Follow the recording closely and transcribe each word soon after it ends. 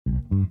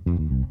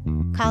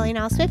Calling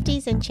all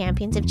Swifties and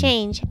champions of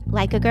change,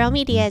 Like a Girl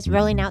Media is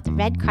rolling out the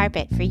red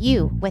carpet for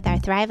you with our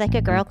Thrive Like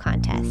a Girl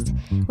contest.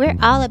 We're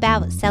all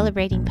about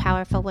celebrating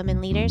powerful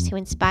women leaders who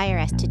inspire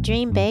us to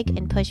dream big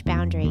and push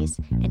boundaries.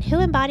 And who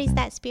embodies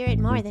that spirit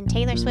more than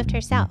Taylor Swift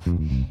herself?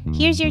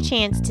 Here's your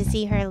chance to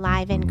see her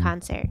live in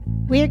concert.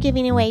 We're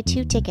giving away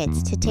 2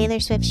 tickets to Taylor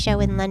Swift's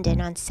show in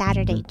London on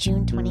Saturday,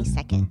 June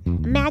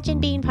 22nd. Imagine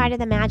being part of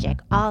the magic,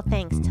 all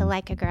thanks to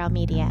Like a Girl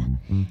Media.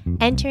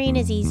 Entering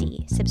is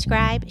easy.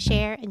 Subscribe,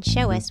 share, and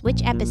show us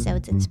which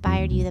episodes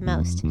inspired you the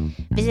most.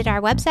 Visit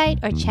our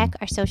website or check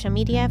our social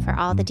media for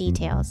all the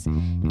details.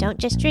 Don't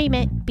just dream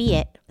it, be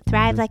it.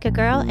 Thrive like a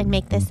girl and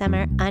make this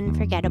summer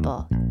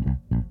unforgettable.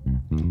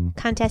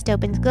 Contest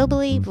opens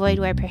globally, void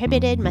where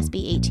prohibited, must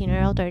be 18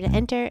 or older to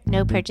enter,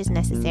 no purchase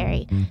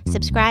necessary.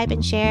 Subscribe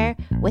and share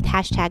with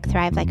hashtag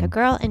Thrive Like a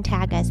Girl and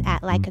tag us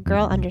at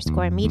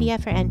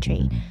likeagirl_media for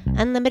entry.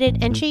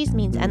 Unlimited entries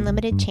means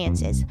unlimited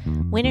chances.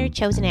 Winner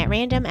chosen at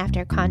random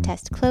after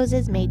contest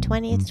closes May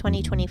 20th,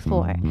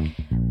 2024.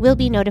 Will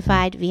be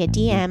notified via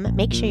DM.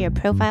 Make sure your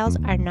profiles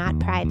are not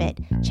private.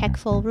 Check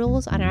full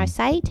rules on our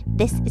site.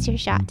 This is your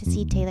shot to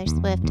see Taylor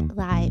Swift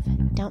live.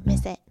 Don't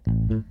miss it.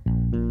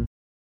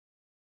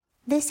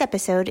 This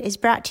episode is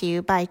brought to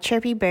you by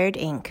Chirpy Bird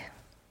Inc.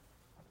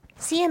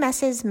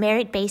 CMS's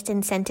Merit-Based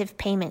Incentive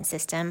Payment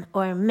System,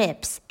 or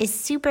MIPS, is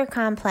super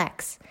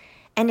complex,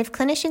 and if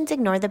clinicians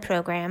ignore the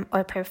program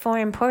or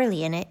perform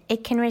poorly in it,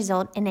 it can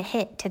result in a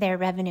hit to their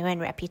revenue and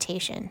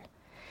reputation.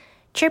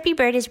 Chirpy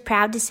Bird is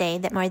proud to say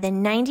that more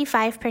than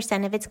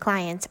 95% of its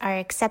clients are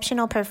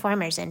exceptional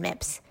performers in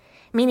MIPS,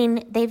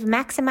 meaning they've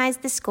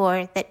maximized the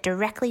score that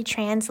directly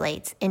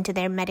translates into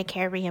their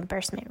Medicare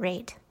reimbursement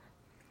rate.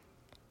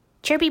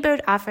 Chirpy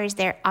Bird offers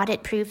their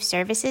audit-proof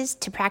services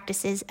to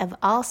practices of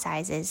all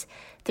sizes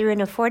through an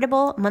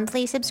affordable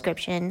monthly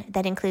subscription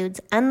that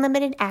includes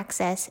unlimited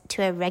access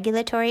to a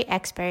regulatory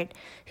expert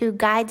who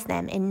guides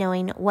them in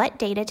knowing what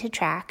data to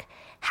track,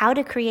 how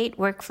to create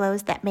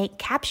workflows that make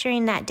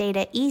capturing that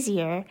data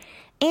easier,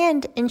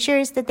 and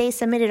ensures that they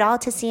submit it all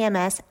to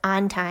CMS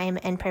on time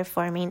and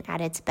performing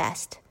at its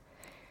best.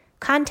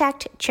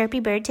 Contact Chirpy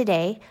Bird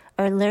today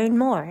or learn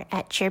more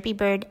at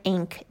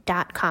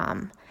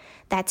chirpybirdinc.com.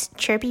 That's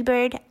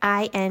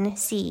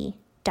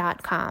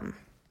chirpybirdinc.com.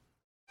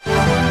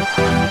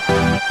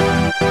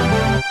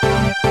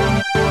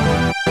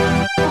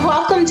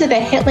 Welcome to the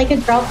Hit Like a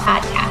Girl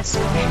podcast.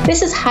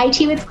 This is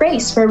HITea with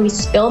Grace, where we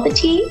spill the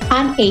tea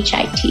on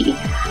HITea.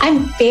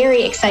 I'm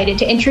very excited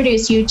to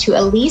introduce you to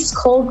Elise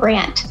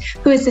Kohl-Grant,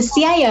 who is the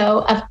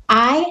CIO of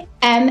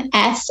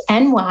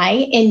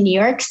IMSNY in New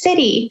York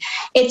City.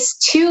 It's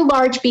 2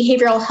 large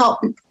behavioral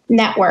health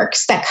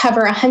networks that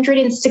cover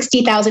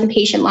 160,000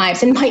 patient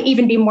lives, and might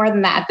even be more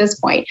than that at this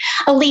point.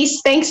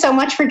 Elise, thanks so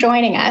much for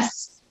joining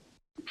us.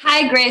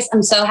 Hi, Grace.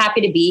 I'm so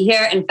happy to be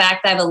here. In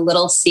fact, I have a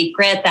little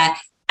secret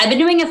that I've been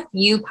doing a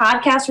few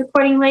podcast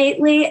recording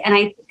lately, and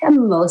I think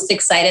I'm most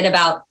excited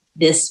about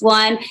this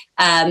one.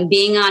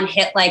 Being on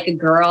Hit Like a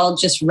Girl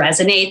just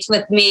resonates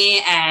with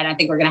me, and I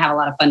think we're going to have a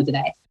lot of fun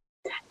today.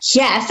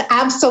 Yes,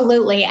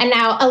 absolutely. And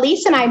now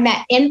Elise and I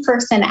met in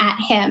person at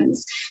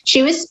HIMSS.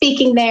 She was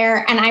speaking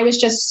there, and I was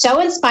just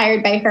so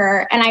inspired by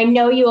her, and I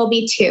know you will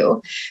be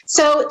too.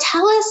 So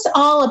tell us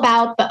all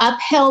about the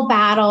uphill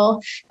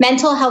battle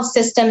mental health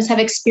systems have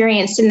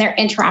experienced in their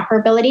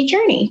interoperability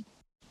journey.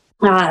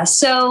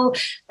 So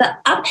the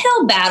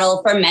uphill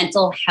battle for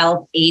mental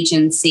health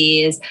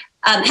agencies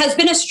has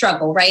been a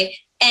struggle, right?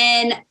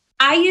 And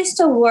I used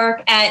to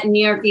work at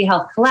New York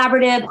eHealth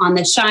Collaborative on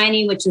the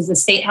Shiny, which is the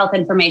State Health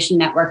Information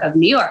Network of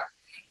New York.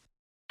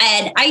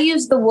 And I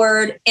used the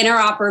word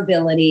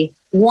interoperability.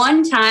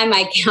 One time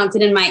I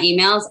counted in my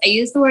emails, I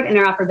used the word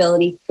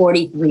interoperability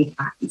 43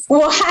 times.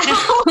 Wow.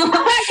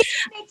 That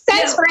makes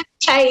sense for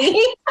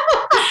HITea.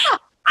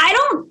 I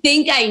don't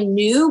think I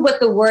knew what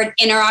the word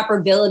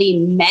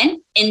interoperability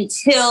meant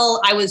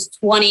until I was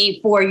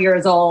 24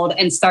 years old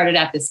and started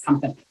at this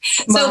company.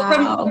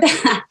 Wow.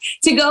 So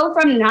to go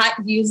from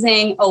not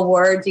using a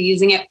word to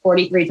using it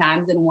 43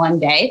 times in one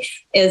day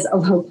is a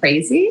little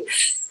crazy.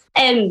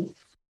 And,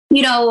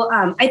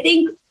 I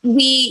think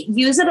we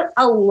use it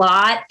a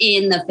lot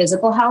in the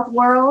physical health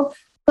world,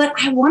 but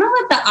I want to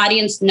let the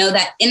audience know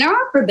that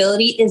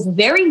interoperability is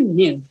very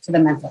new to the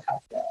mental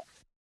health world.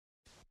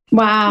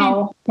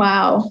 Wow.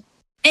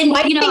 And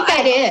why do you think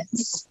that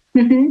is?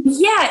 Mm-hmm.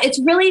 Yeah, it's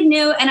really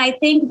new. And I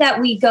think that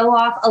we go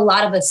off a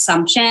lot of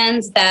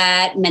assumptions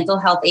that mental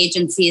health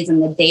agencies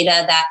and the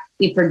data that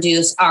we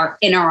produce are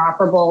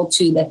interoperable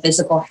to the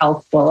physical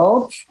health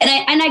world.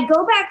 And I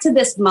go back to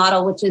this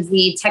model, which is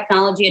the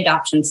technology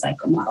adoption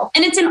cycle model.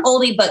 And it's an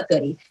oldie but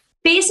goodie.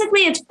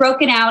 Basically, it's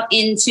broken out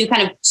into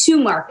kind of 2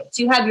 markets.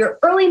 You have your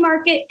early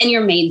market and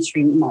your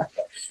mainstream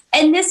market.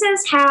 And this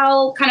is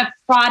how kind of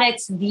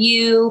products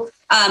view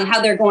how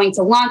they're going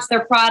to launch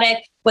their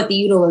product, what the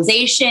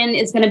utilization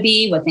is going to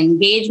be, what the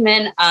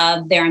engagement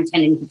of their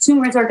intended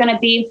consumers are going to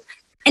be.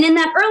 And in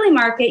that early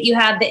market, you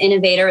have the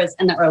innovators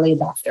and the early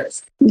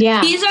adopters.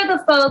 Yeah. These are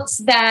the folks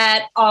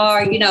that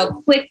are,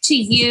 quick to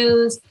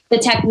use the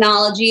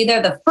technology.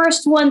 They're the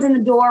first ones in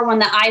the door when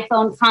the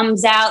iPhone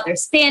comes out. They're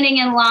standing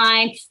in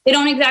line. They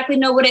don't exactly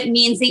know what it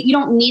means. You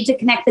don't need to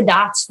connect the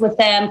dots with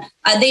them.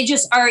 They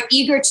just are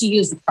eager to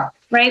use the product,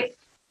 right?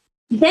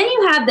 Then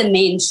you have the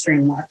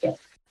mainstream market,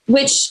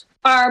 which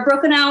are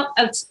broken out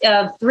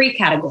of three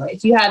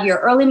categories. You have your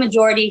early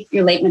majority,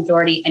 your late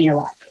majority, and your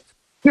laggards.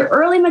 Your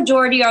early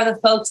majority are the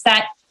folks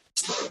that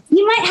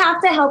you might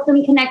have to help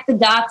them connect the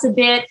dots a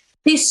bit.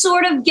 They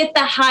sort of get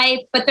the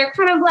hype, but they're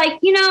kind of like,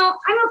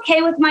 I'm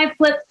okay with my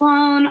flip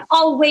phone.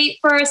 I'll wait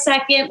for a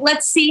second.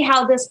 Let's see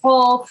how this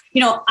whole,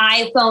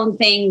 iPhone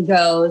thing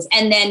goes.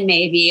 And then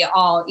maybe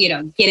I'll,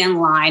 get in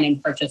line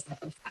and purchase the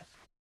first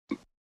iPhone.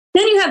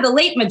 Then you have the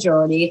late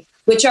majority,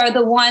 which are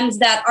the ones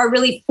that are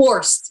really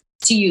forced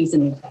to use the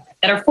new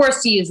product, that are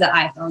forced to use the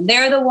iPhone.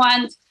 They're the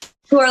ones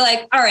who are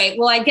like, all right,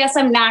 well, I guess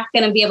I'm not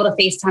going to be able to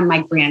FaceTime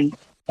my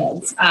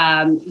grandkids.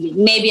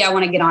 Maybe I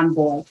want to get on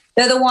board.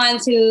 They're the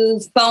ones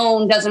whose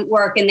phone doesn't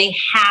work and they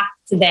have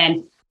to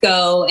then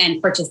go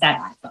and purchase that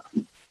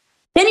iPhone.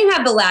 Then you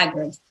have the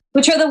laggards,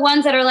 which are the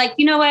ones that are like,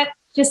 you know what,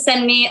 just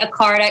send me a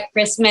card at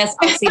Christmas.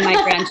 I'll see my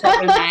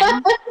grandchildren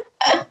then.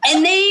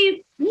 And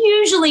they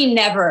usually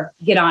never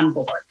get on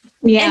board.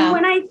 Yeah. And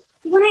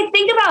when I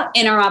think about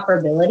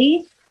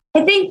interoperability,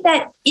 I think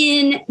that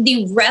in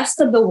the rest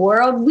of the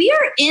world, we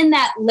are in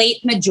that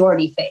late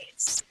majority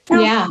phase.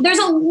 Now, there's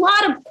a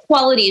lot of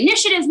quality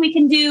initiatives we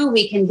can do.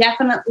 We can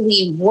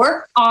definitely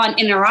work on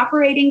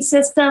interoperating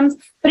systems.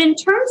 But in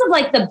terms of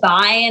like the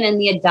buy-in and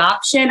the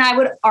adoption, I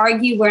would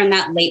argue we're in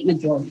that late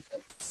majority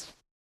phase.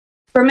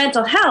 For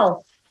mental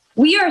health,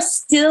 we are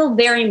still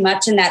very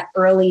much in that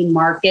early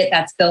market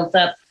that's built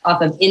up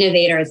off of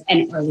innovators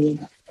and early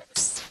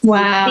adopters.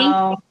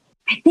 Wow.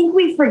 I think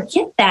we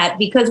forget that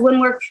because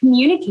when we're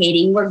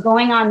communicating, we're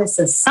going on this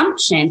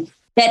assumption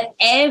that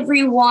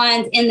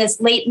everyone's in this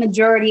late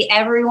majority,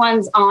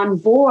 everyone's on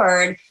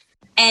board,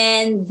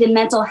 and the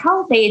mental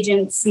health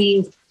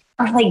agencies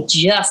are like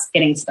just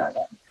getting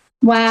started.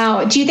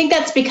 Wow. Do you think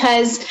that's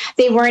because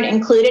they weren't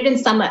included in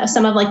some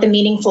of like the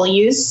meaningful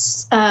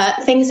use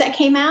things that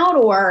came out,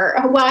 or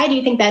why do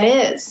you think that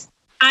is?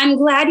 I'm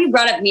glad you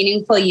brought up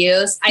meaningful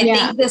use. I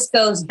think this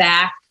goes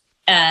back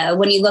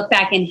when you look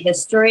back in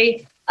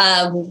history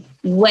of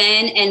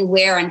when and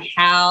where and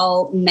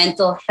how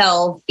mental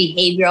health,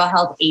 behavioral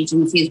health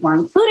agencies were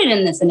included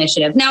in this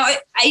initiative. Now,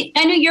 I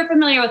know you're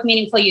familiar with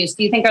meaningful use.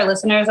 Do you think our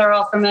listeners are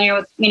all familiar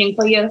with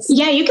meaningful use?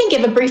 Yeah, you can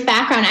give a brief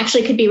background.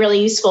 Actually, could be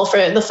really useful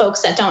for the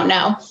folks that don't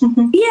know.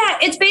 Yeah,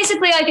 it's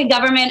basically like a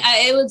government.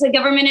 It was a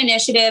government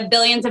initiative.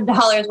 Billions of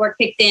dollars were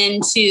kicked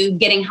into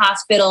getting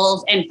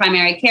hospitals and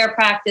primary care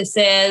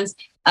practices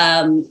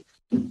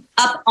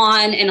up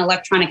on an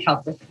electronic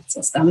health record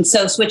system.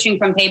 So switching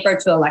from paper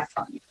to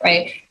electronic,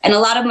 right? And a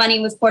lot of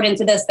money was poured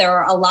into this. There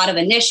were a lot of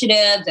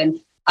initiatives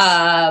and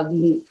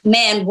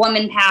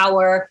man-woman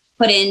power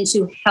put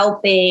into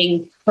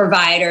helping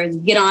providers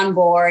get on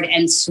board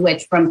and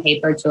switch from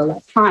paper to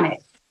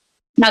electronic.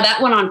 Now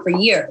that went on for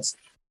years.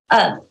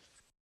 The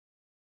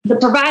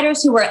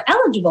providers who were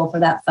eligible for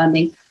that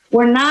funding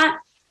were not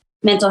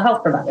mental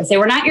health providers. They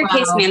were not your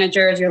case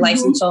managers, your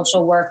licensed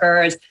social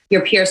workers,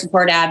 your peer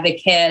support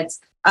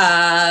advocates.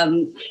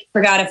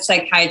 Forgot if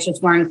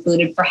psychiatrists were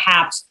included,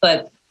 perhaps,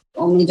 but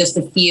only just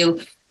a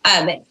few.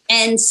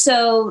 And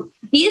so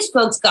these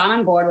folks got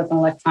on board with an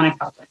electronic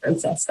health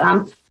record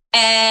system.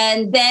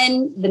 And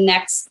then the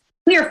next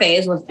clear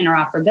phase was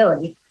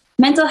interoperability.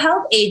 Mental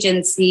health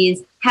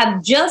agencies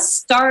have just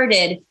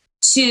started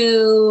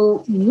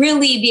to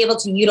really be able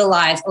to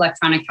utilize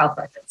electronic health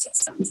record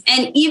systems.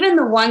 And even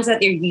the ones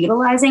that they're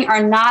utilizing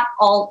are not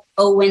all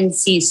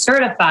ONC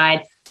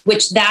certified,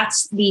 which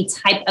that's the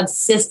type of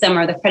system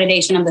or the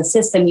accreditation of the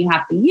system you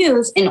have to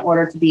use in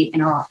order to be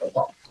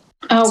interoperable.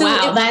 Oh, so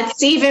wow.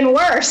 That's even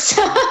worse.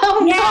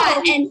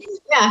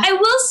 I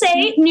will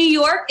say New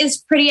York is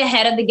pretty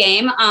ahead of the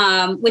game,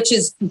 which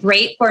is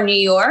great for New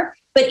York.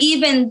 But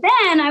even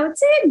then, I would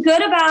say a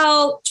good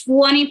about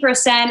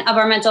 20% of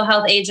our mental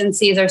health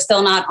agencies are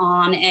still not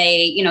on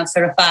a,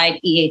 certified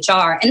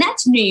EHR. And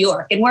that's New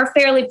York. And we're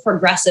fairly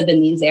progressive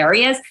in these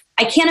areas.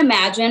 I can't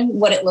imagine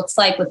what it looks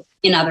like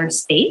in other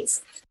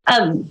states.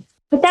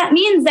 But that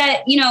means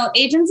that,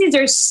 agencies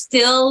are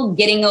still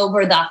getting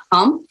over the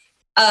hump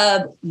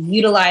of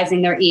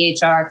utilizing their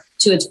EHR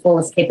to its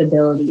fullest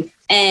capability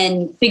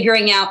and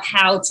figuring out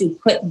how to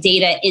put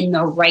data in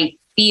the right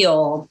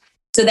field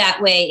so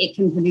that way it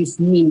can produce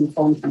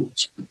meaningful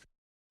information.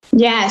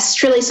 Yes,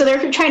 truly. So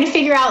they're trying to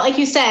figure out, like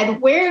you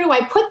said, where do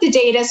I put the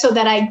data so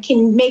that I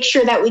can make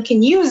sure that we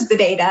can use the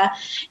data,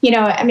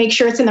 and make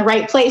sure it's in the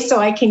right place so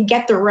I can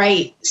get the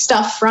right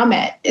stuff from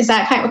it. Is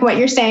that kind of what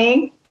you're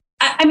saying?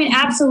 I mean,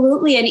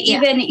 absolutely. And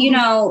even,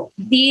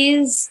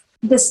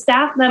 the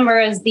staff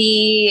members,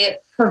 the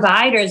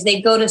providers,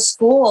 they go to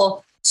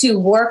school to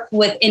work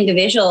with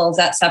individuals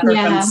that suffer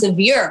from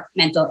severe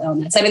mental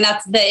illness. I mean,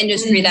 that's the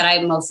industry that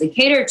I mostly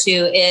cater to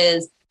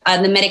is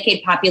the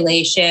Medicaid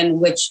population,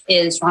 which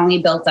is strongly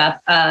built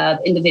up of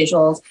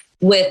individuals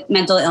with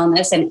mental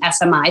illness and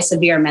SMI,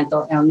 severe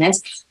mental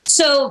illness.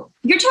 So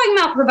you're talking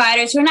about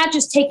providers who are not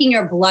just taking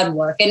your blood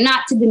work, and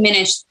not to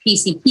diminish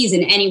PCPs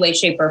in any way,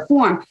 shape, or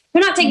form.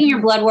 They're not taking your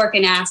blood work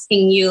and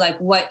asking you like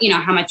what,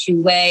 how much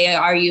you weigh.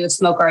 Are you a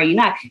smoker? Are you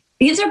not?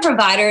 These are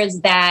providers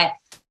that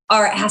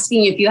are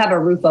asking you if you have a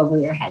roof over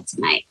your head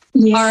tonight.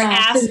 Are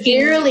asking,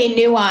 severely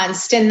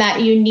nuanced in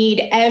that you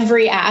need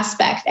every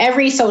aspect,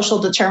 every social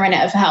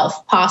determinant of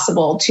health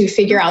possible to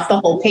figure out the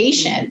whole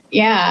patient.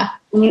 Yeah.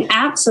 I mean,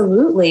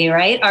 absolutely,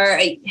 right? Or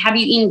have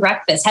you eaten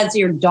breakfast? Has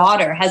your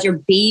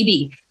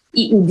baby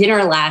eaten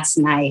dinner last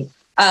night?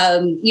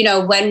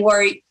 When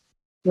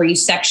were you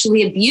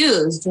sexually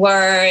abused?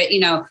 Are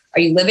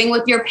you living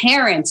with your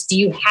parents? Do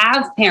you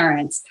have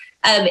parents?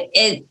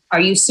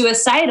 Are you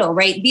suicidal,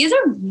 right? These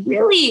are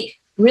really,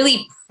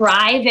 really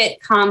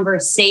private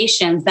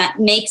conversations that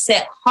makes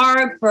it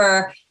hard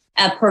for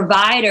a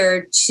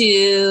provider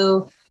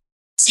to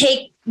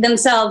take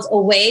themselves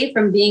away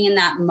from being in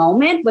that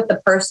moment with the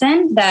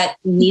person that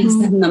needs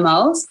them the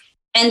most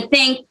and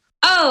think,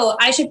 oh,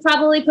 I should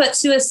probably put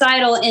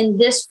suicidal in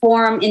this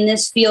form, in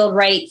this field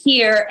right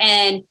here,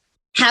 and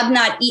have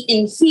not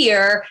eaten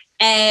here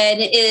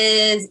and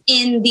is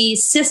in the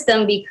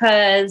system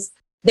because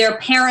their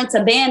parents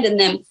abandoned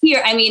them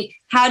here. I mean,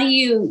 how do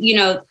you,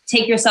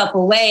 take yourself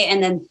away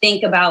and then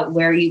think about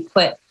where you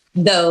put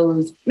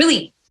those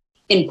really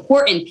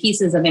important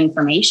pieces of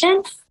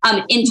information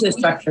into a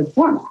structured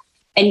format?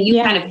 And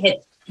you kind of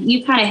hit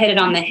it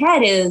on the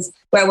head is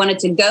where I wanted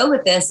to go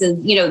with this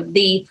is,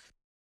 the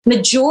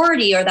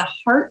majority or the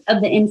heart of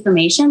the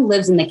information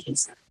lives in the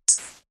case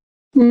notes.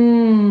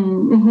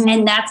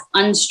 And that's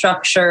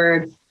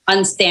unstructured,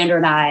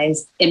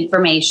 unstandardized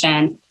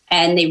information.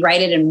 And they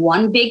write it in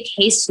one big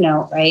case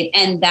note, right?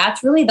 And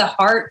that's really the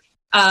heart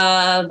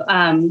of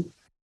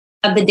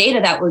the data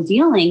that we're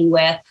dealing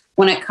with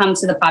when it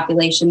comes to the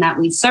population that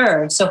we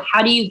serve. So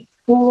how do you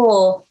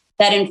pull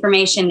that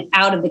information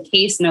out of the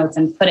case notes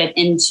and put it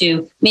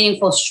into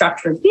meaningful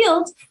structured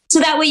fields so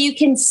that way you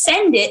can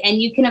send it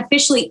and you can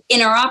officially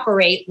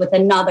interoperate with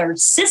another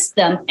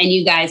system and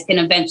you guys can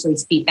eventually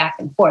speak back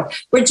and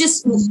forth. We're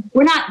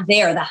not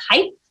there. The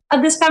height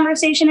of this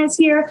conversation is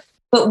here,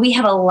 but we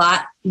have a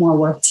lot more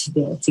work to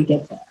do to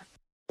get there.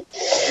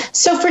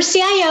 So for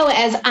CIO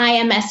as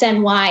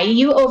IMSNY,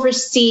 you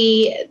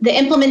oversee the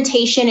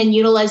implementation and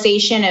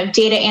utilization of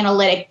data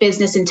analytic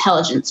business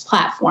intelligence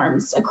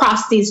platforms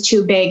across these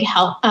two big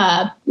health,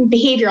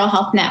 behavioral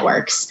health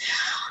networks.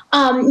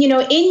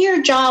 In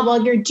your job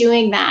while you're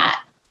doing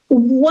that,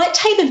 what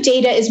type of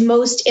data is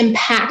most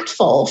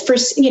impactful for,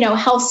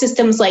 health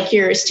systems like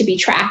yours to be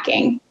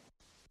tracking?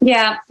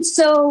 Yeah.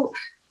 So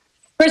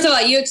first of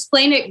all, you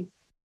explained it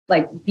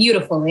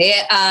beautifully.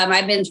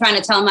 I've been trying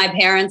to tell my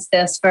parents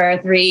this for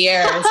 3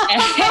 years.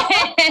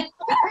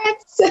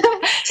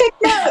 Take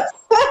notes.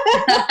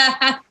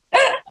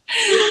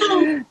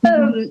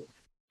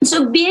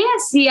 So being a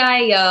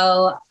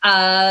CIO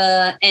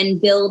and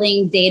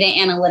building data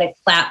analytic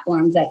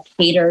platforms that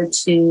cater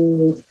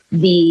to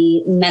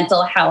the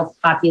mental health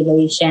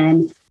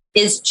population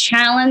is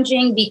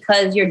challenging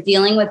because you're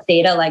dealing with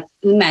data, like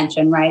you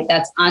mentioned, right?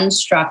 That's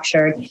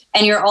unstructured.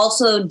 And you're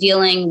also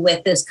dealing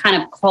with this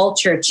kind of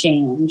culture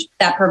change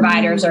that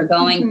providers are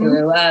going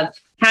through of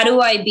how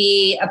do I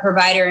be a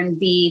provider and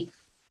be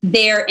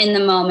there in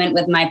the moment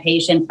with my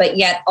patient, but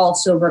yet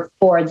also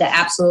record the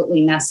absolutely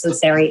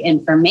necessary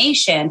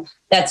information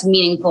that's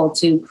meaningful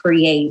to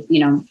create,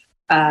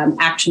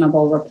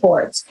 actionable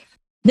reports.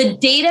 The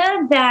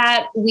data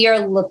that we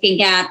are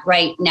looking at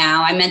right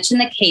now, I mentioned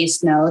the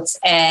case notes,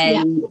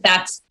 and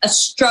that's a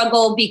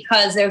struggle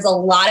because there's a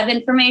lot of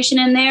information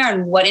in there.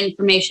 And what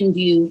information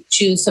do you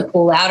choose to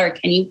pull out, or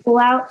can you pull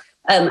out?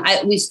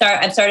 I've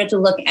started to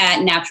look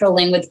at natural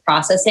language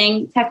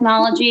processing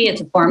technology. It's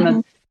a form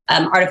of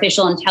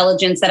artificial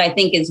intelligence that I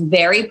think is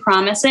very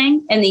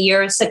promising in the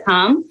years to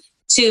come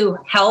to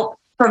help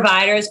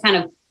providers kind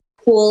of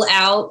pull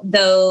out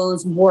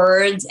those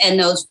words and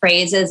those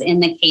phrases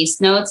in the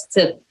case notes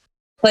to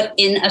put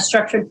in a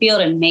structured field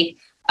and make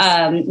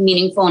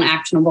meaningful and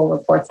actionable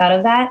reports out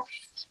of that.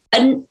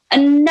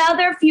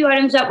 Another few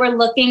items that we're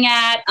looking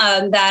at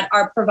that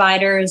our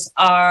providers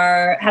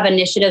have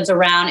initiatives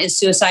around is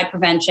suicide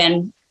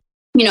prevention.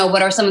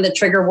 What are some of the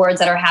trigger words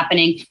that are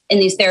happening in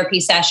these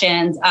therapy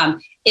sessions?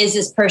 Is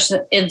this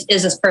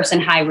person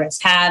high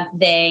risk? Have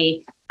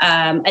they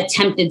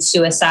attempted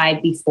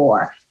suicide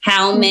before?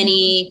 How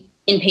many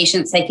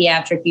inpatient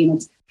psychiatric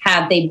units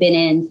have they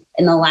been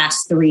in the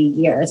last 3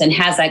 years? And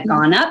has that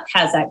gone up?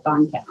 Has that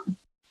gone down?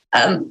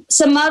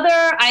 Some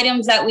other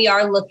items that we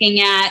are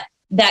looking at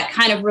that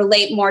kind of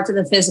relate more to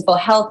the physical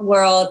health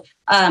world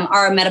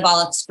are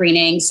metabolic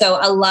screening. So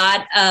a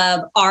lot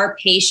of our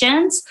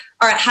patients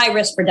are at high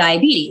risk for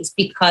diabetes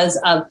because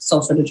of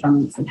social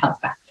determinants of health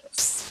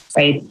factors,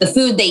 right? The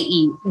food they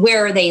eat,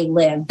 where they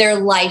live, their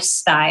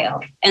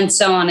lifestyle, and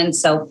so on and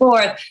so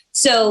forth.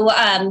 So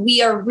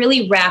we are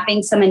really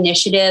wrapping some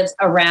initiatives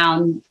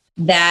around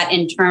that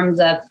in terms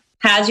of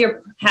Has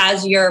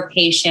your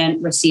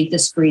patient received a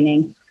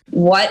screening?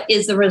 What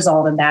is the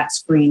result of that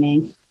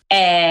screening?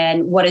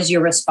 And what is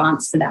your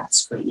response to that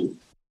screening?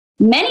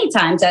 Many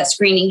times that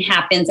screening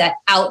happens at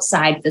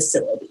outside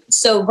facilities.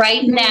 So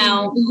right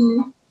now,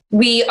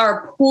 we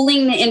are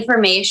pooling the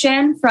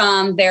information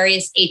from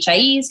various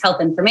HIEs,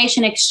 health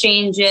information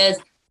exchanges,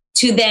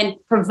 to then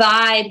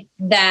provide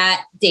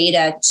that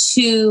data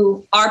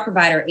to our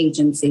provider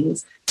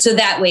agencies so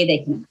that way they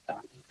can act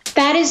on it.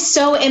 That is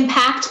so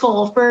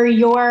impactful for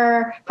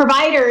your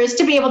providers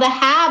to be able to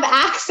have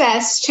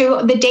access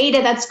to the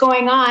data that's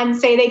going on.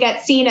 Say they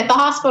get seen at the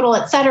hospital,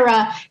 et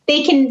cetera.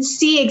 They can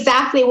see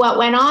exactly what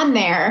went on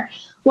there.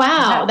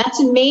 Wow,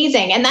 that's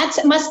amazing. And that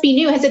must be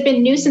new. Has it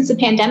been new since the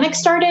pandemic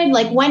started?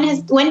 Like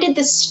when did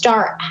this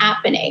start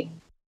happening?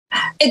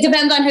 It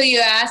depends on who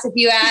you ask. If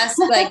you ask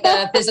like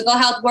the physical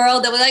health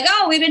world, they'll be like,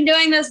 oh, we've been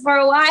doing this for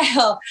a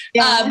while.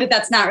 But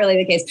that's not really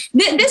the case.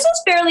 This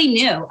is fairly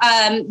new.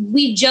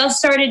 We just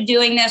started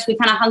doing this. We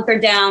kind of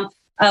hunkered down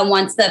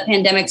once the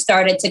pandemic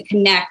started to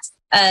connect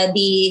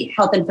the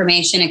health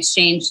information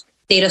exchange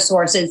data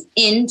sources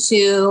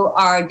into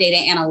our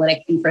data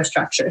analytic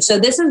infrastructure. So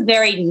this is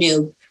very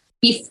new.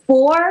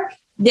 Before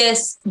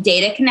this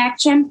data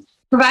connection,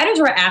 providers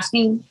were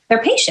asking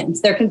their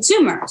patients, their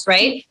consumers,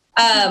 right?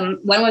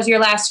 When was your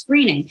last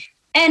screening?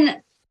 And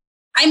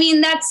I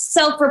mean, that's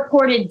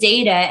self-reported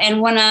data.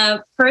 And when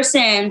a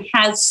person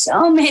has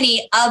so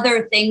many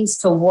other things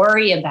to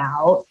worry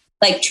about,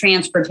 like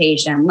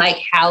transportation,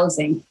 like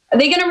housing, are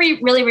they going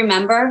to really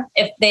remember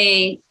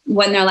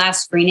when their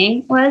last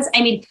screening was?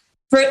 I mean,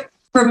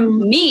 for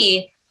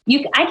me,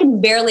 I can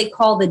barely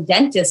call the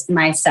dentist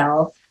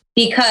myself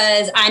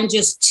because I'm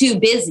just too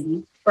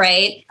busy,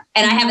 right?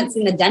 And I haven't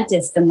seen the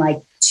dentist in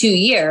like 2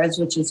 years,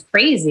 which is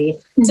crazy.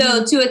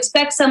 So to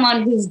expect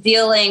someone who's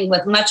dealing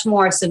with much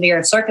more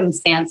severe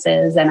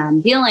circumstances than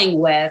I'm dealing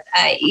with,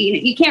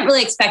 you can't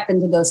really expect them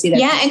to go see that.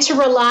 Yeah, and to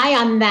rely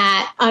on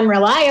that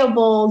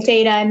unreliable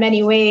data in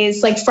many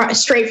ways, like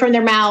straight from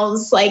their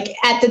mouths, like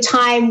at the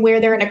time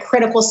where they're in a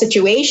critical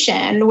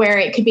situation where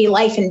it could be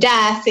life and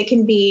death, it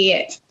can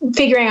be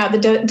figuring out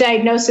the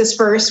diagnosis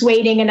first,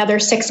 waiting another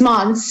 6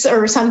 months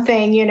or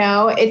something,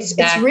 it's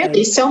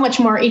really so much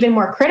more, even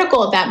more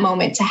critical at that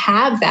moment to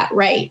have that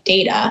right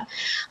data,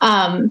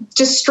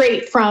 just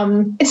straight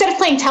from, instead of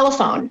playing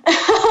telephone.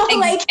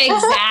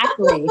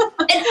 Exactly.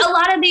 And a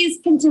lot of these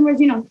consumers,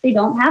 they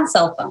don't have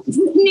cell phones.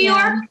 New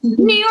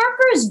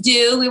Yorkers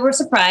do. We were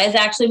surprised.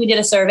 Actually, we did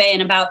a survey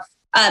and about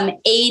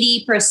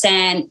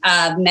 80%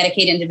 of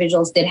Medicaid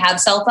individuals did have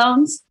cell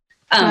phones.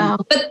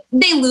 But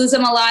they lose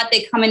them a lot.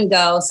 They come and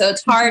go. So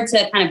it's hard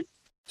to kind of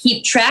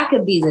keep track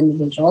of these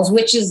individuals,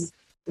 which is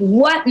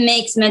what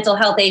makes mental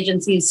health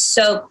agencies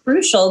so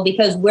crucial,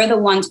 because we're the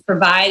ones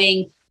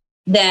providing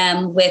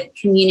them with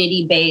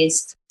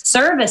community-based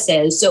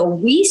services. So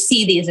we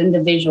see these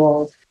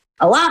individuals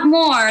a lot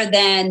more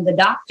than the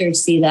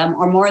doctors see them,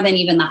 or more than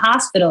even the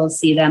hospitals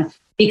see them,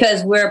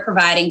 because we're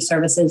providing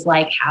services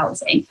like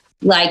housing,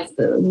 like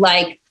food,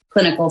 like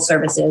clinical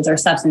services or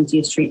substance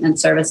use treatment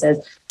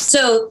services.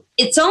 So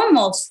it's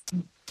almost,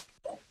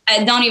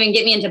 don't even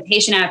get me into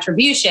patient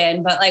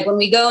attribution, but like when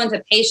we go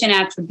into patient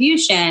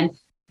attribution,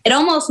 it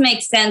almost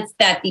makes sense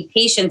that the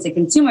patients and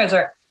consumers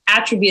are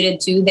attributed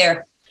to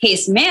their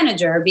case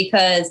manager,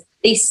 because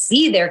they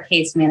see their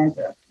case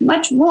manager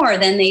much more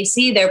than they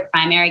see their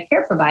primary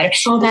care provider.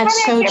 Oh,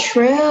 that's so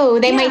true.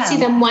 They might see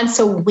them once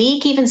a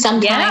week, even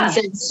sometimes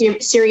in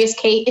serious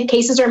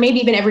cases, or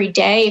maybe even every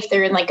day if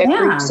they're in like a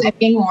group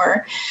setting.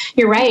 Or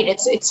you're right,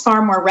 it's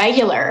far more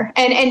regular.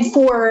 And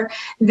for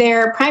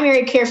their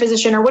primary care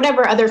physician or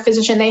whatever other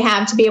physician they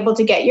have to be able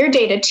to get your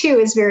data too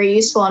is very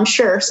useful, I'm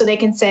sure. So they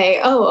can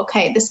say, oh,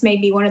 okay, this may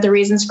be one of the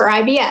reasons for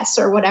IBS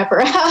or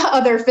whatever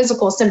other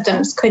physical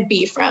symptoms could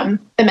be from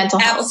the mental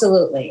health.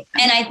 Absolutely.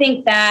 And I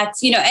think that,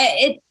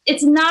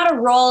 it's not a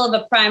role of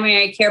a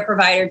primary care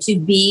provider to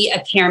be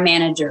a care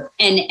manager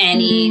in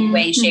any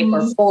way, shape,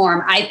 or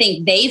form. I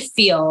think they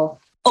feel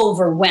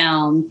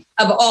overwhelmed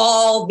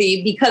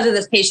because of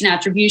this patient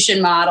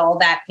attribution model,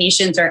 that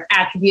patients are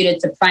attributed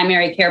to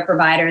primary care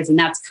providers. And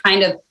that's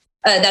kind of,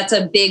 that's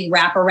a big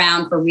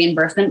wraparound for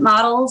reimbursement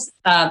models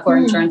for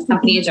insurance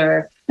companies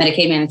or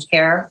Medicaid managed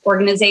care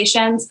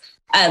organizations.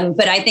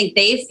 But I think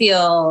they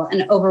feel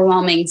an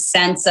overwhelming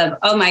sense of,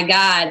 oh my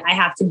God, I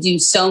have to do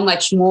so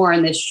much more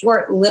in this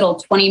short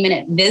little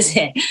 20-minute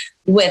visit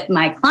with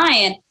my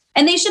client.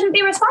 And they shouldn't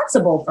be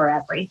responsible for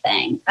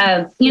everything.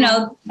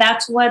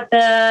 That's what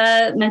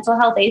the mental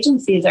health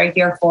agencies are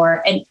here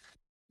for. And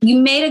you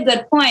made a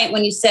good point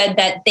when you said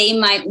that they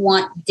might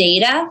want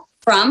data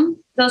from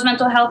those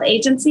mental health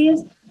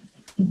agencies.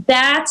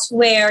 That's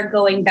where,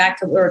 going back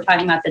to what we were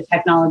talking about, the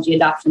technology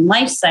adoption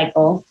life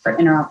cycle for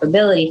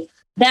interoperability,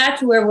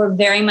 that's where we're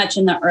very much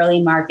in the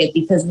early market,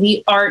 because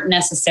we aren't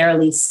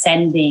necessarily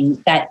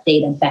sending that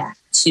data back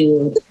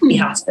to the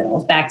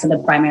hospitals, back to the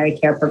primary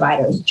care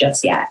providers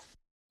just yet.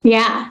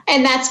 Yeah.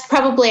 And that's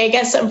probably, I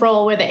guess, a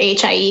role where the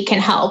HIE can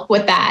help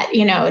with that,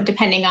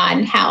 depending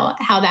on how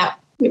that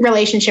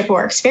relationship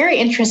works. Very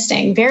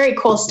interesting, very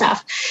cool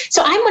stuff.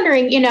 So I'm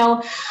wondering, you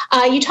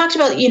talked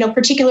about,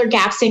 particular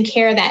gaps in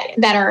care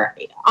that are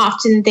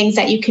often things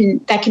that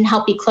can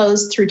help be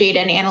closed through data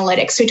and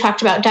analytics. We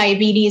talked about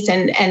diabetes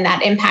and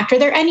that impact. Are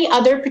there any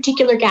other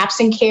particular gaps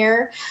in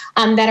care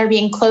that are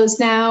being closed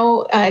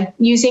now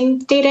using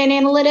data and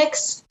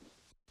analytics?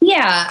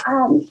 Yeah.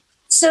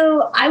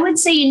 So I would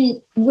say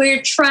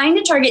we're trying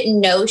to target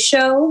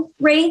no-show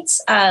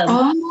rates.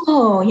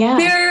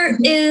 There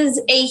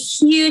is a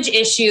huge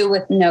issue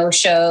with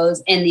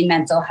no-shows in the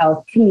mental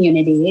health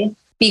community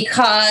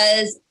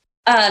because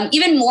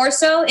even more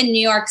so in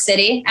New York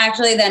City,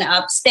 actually, than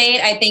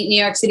upstate. I think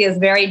New York City is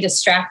very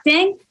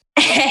distracting.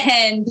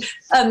 And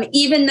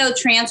even though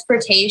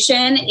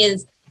transportation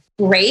is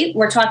great,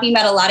 we're talking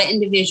about a lot of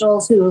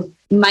individuals who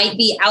might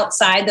be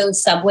outside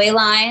those subway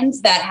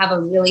lines that have a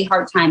really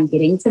hard time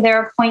getting to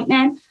their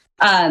appointment.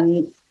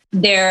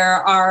 There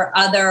are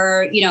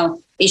other,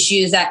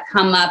 issues that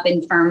come up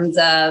in terms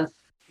of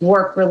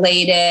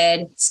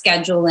work-related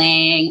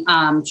scheduling,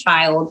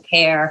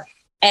 childcare,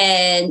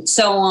 and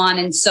so on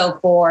and so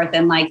forth,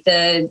 and like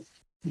the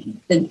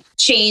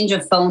change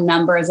of phone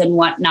numbers and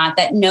whatnot.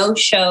 That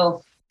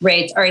no-show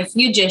rates are a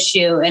huge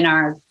issue in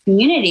our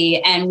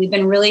community. And we've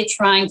been really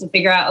trying to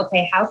figure out,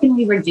 okay, how can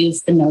we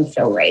reduce the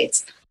no-show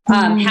rates?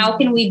 How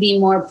can we be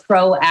more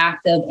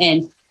proactive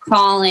in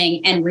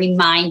calling and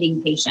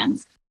reminding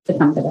patients to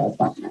come to their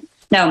appointment?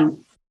 Now,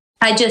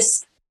 I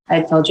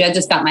told you, I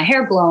just got my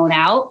hair blown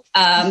out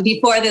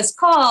before this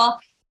call.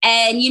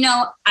 And,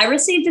 I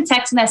received a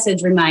text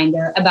message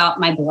reminder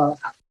about my blowout.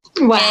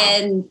 Wow.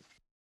 And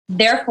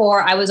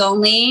therefore, I was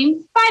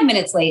only 5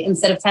 minutes late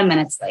instead of 10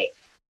 minutes late.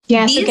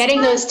 Yeah, so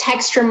getting those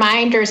text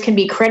reminders can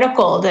be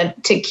critical to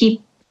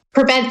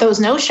prevent those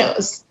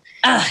no-shows.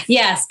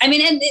 Yes. I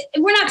mean, and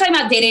we're not talking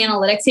about data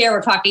analytics here.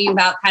 We're talking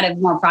about kind of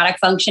more product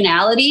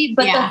functionality.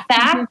 But the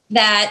fact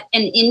that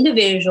an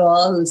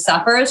individual who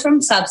suffers from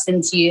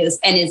substance use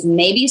and is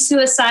maybe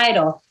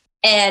suicidal,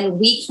 and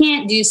we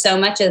can't do so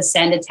much as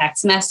send a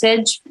text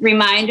message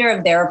reminder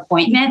of their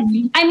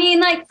appointment. I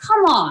mean, like,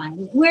 come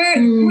on.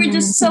 We're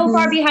just so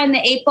far behind the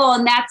 8 ball,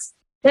 and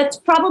that's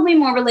probably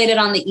more related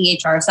on the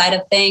EHR side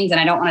of things. And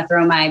I don't want to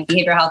throw my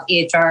behavioral health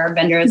EHR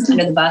vendors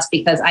under the bus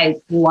because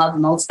I love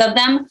most of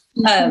them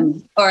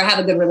or have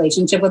a good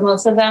relationship with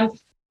most of them.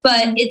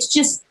 But it's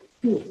just,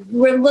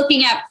 we're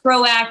looking at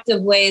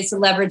proactive ways to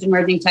leverage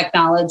emerging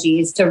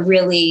technologies to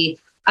really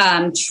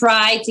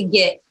try to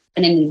get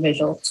an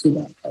individual to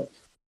that place.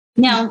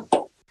 Now,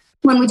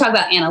 when we talk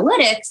about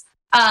analytics,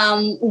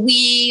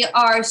 we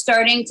are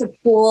starting to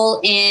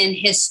pull in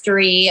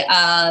history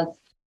of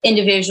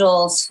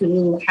individuals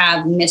who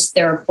have missed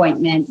their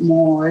appointment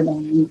more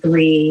than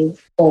 3,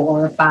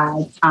 4,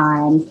 5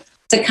 times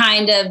to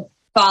kind of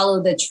follow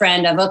the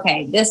trend of,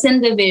 okay, this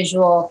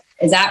individual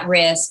is at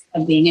risk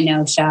of being a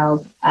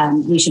no-show.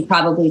 We should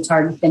probably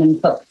target them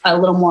and put a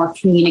little more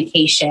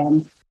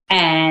communication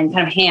and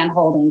kind of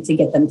hand-holding to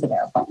get them to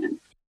their appointment.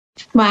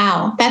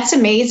 Wow, that's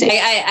amazing.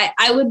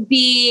 I would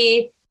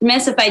be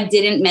remiss if I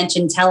didn't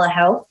mention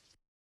telehealth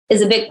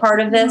is a big part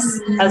of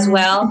this as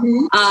well.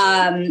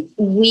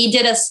 We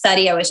did a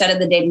study, I wish I had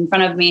the data in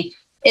front of me,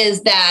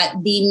 is that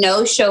the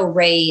no-show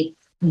rate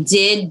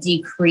did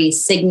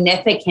decrease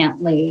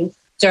significantly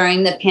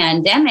during the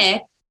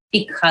pandemic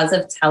because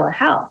of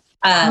telehealth.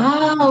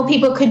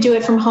 People could do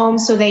it from home,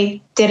 so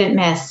they didn't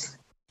miss.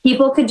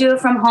 People could do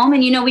it from home.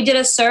 And, we did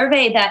a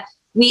survey that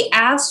we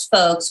asked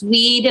folks,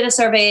 we did a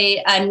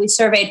survey and we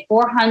surveyed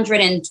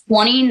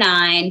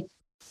 429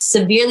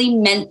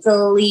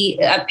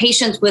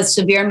 patients with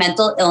severe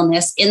mental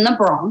illness in the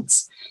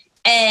Bronx.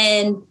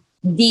 And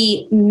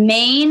the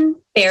main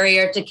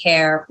barrier to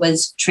care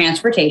was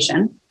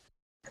transportation.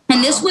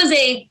 And this was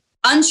a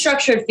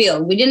unstructured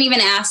field. We didn't even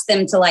ask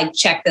them to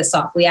check this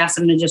off. We asked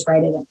them to just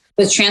write it in. It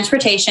was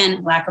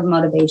transportation, lack of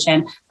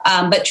motivation.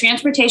 But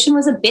transportation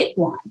was a big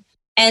one.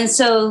 And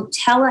so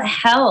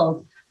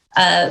telehealth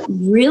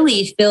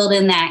really filled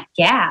in that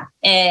gap.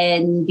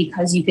 And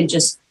because you could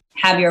just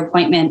have your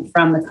appointment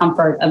from the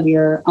comfort of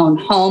your own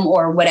home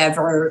or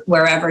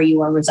wherever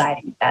you are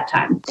residing at that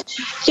time.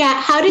 Yeah.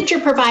 How did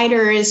your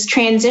providers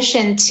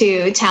transition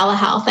to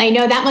telehealth? I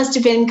know that must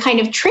have been kind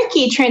of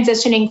tricky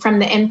transitioning from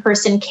the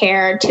in-person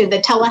care to the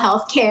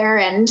telehealth care.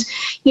 And,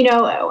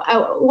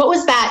 what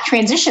was that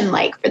transition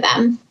like for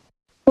them?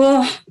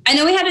 Well, I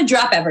know we had to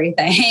drop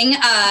everything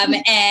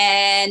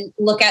and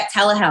look at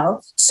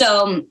telehealth.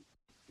 So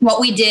what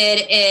we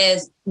did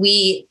is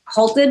we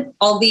halted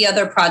all the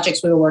other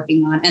projects we were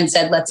working on and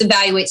said, let's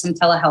evaluate some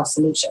telehealth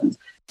solutions.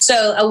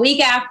 So a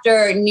week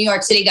after New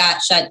York City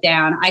got shut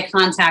down, I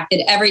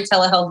contacted every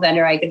telehealth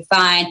vendor I could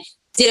find,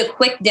 did a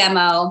quick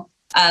demo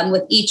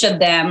with each of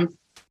them,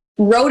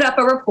 wrote up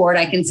a report.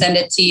 I can send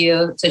it to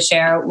you to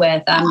share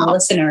with the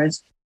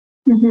listeners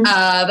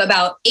of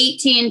about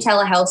 18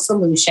 telehealth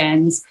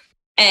solutions.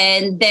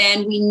 And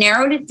then we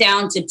narrowed it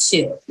down to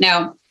 2.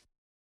 Now,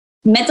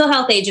 mental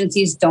health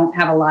agencies don't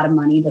have a lot of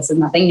money. This is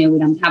nothing new. We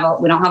don't have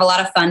a lot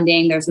of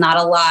funding. There's not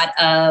a lot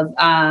of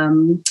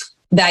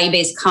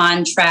value-based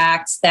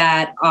contracts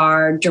that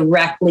are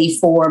directly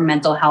for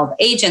mental health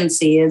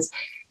agencies.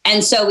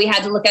 And so we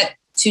had to look at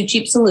two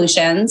cheap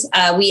solutions.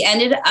 We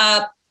ended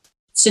up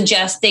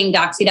suggesting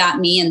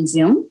Doxy.me and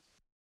Zoom.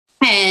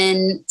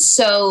 And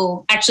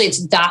so actually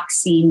it's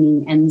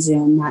Doxy.me and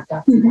Zoom, not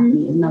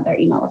Doxy.me, another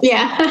email.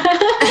 Yeah.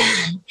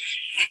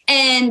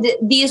 And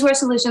these were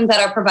solutions that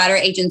our provider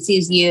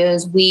agencies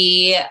use.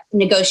 We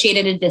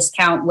negotiated a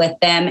discount with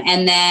them,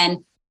 and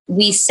then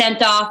we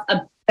sent off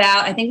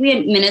I think we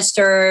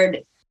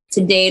administered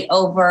to date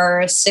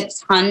over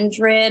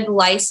 600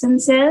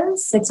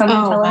 licenses, 600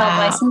 telehealth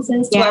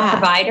licenses to our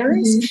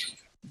providers.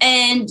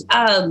 And,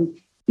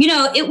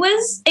 it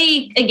was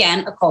a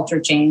culture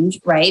change,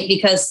 right?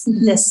 Because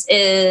this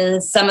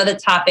is some of the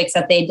topics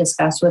that they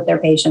discuss with their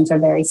patients are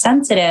very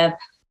sensitive.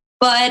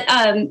 But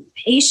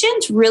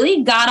patients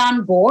really got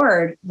on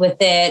board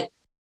with it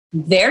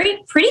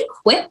pretty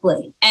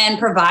quickly, and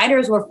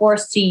providers were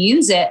forced to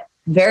use it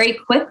very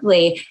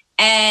quickly,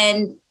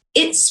 and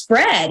it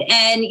spread.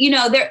 And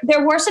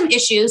there were some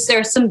issues.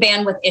 There's some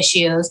bandwidth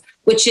issues,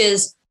 which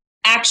is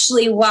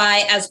actually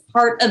why, as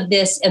part of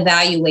this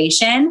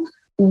evaluation,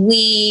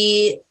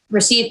 we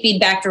received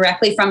feedback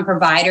directly from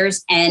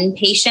providers and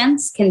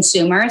patients,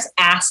 consumers,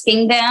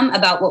 asking them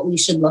about what we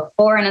should look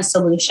for in a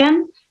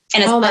solution.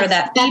 And as part of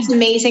that's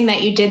amazing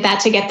that you did that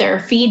to get their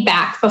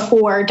feedback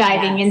before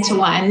diving into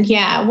one.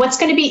 Yeah. What's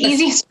going to be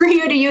easiest for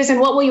you to use,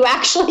 and what will you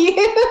actually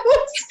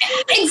use?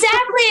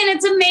 Exactly. And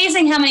it's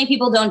amazing how many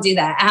people don't do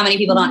that. How many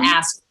people don't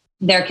ask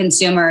their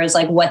consumers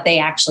like what they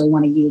actually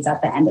want to use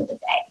at the end of the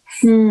day.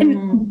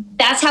 And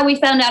that's how we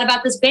found out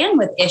about this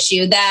bandwidth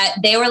issue, that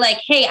they were like,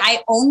 hey,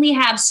 I only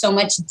have so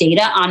much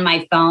data on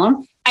my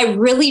phone. I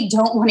really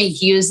don't want to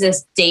use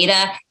this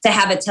data to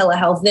have a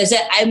telehealth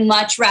visit. I'd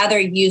much rather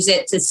use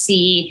it to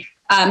see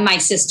my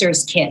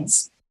sister's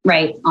kids,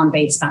 right, on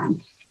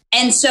FaceTime.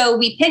 And so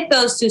we picked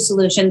those two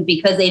solutions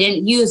because they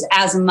didn't use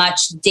as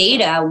much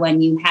data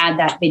when you had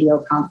that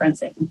video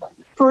conferencing.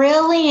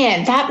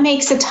 Brilliant. That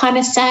makes a ton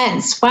of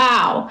sense.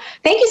 Wow.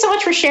 Thank you so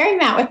much for sharing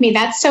that with me.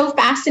 That's so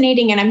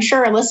fascinating, and I'm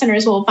sure our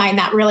listeners will find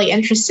that really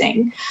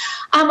interesting.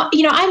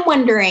 I'm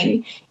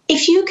wondering,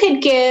 if you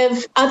could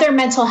give other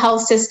mental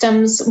health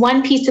systems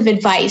one piece of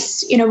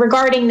advice,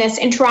 regarding this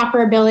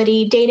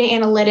interoperability, data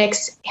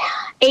analytics,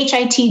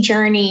 HITea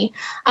journey,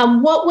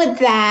 what would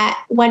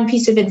that one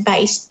piece of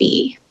advice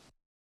be?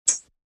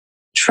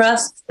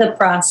 Trust the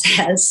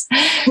process.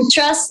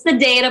 Trust the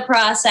data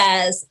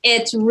process.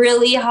 It's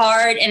really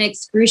hard and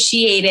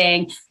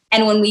excruciating.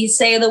 And when we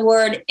say the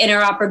word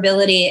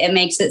interoperability, it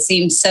makes it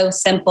seem so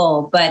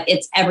simple, but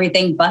it's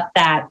everything but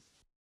that.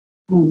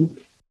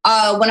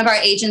 One of our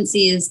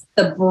agencies,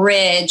 The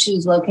Bridge,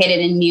 who's located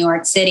in New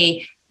York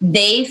City,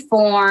 they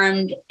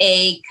formed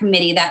a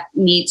committee that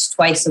meets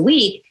twice a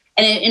week,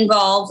 and it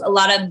involves a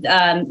lot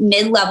of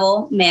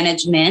mid-level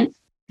management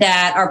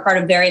that are part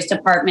of various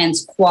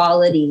departments,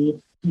 quality,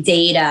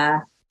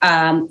 data,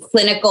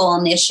 clinical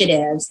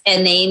initiatives,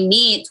 and they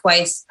meet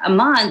twice a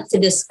month to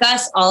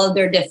discuss all of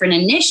their different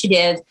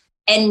initiatives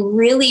and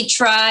really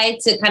try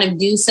to kind of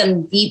do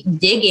some deep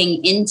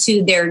digging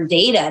into their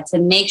data to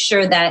make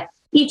sure that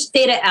each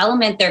data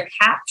element they're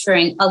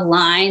capturing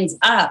aligns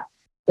up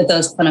with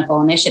those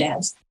clinical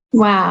initiatives.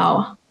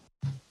 Wow.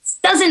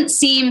 Doesn't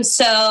seem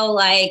so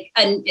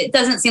it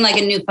doesn't seem like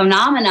a new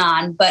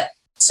phenomenon, but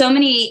so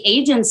many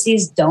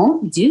agencies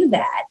don't do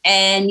that.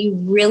 And you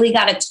really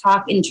got to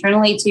talk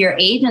internally to your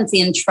agency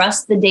and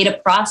trust the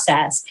data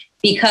process,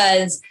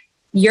 because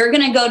you're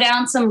going to go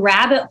down some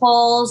rabbit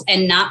holes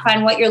and not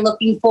find what you're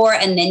looking for.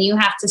 And then you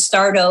have to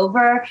start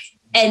over.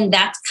 And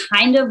that's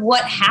kind of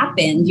what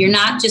happened. You're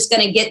not just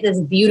going to get this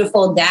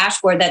beautiful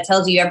dashboard that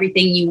tells you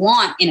everything you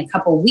want in a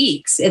couple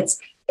weeks.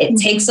 It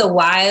takes a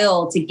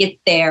while to get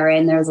there,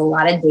 and there's a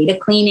lot of data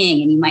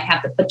cleaning, and you might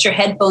have to put your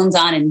headphones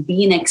on and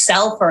be in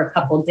Excel for a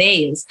couple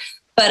days.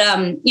 But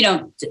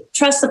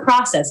trust the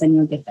process, and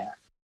you'll get there.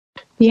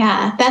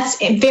 Yeah, that's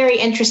very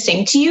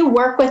interesting. Do you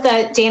work with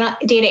a data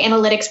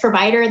analytics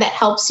provider that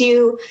helps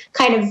you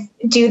kind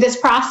of do this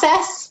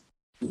process?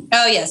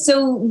 Oh, yeah.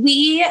 So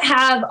we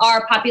have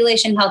our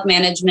population health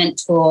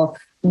management tool,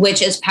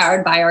 which is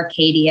powered by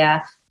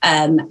HITea.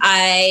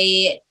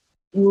 I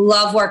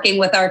love working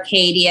with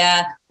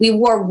HITea. We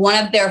were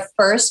one of their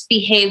first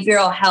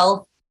behavioral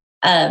health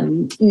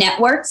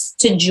networks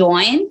to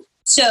join.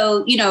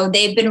 So,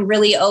 they've been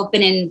really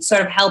open in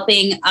sort of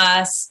helping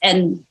us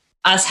and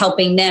us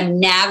helping them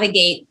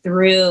navigate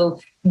through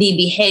the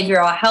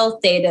behavioral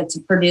health data to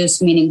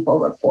produce meaningful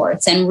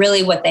reports. And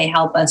really what they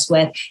help us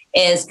with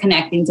is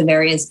connecting to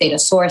various data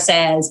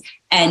sources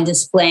and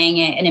displaying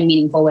it in a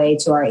meaningful way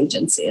to our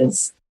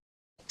agencies.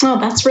 Oh,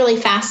 that's really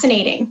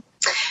fascinating.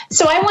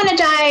 So I want to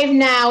dive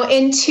now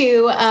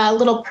into a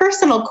little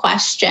personal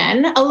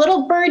question. A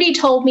little birdie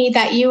told me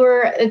that you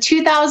were a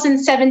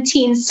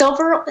 2017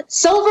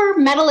 silver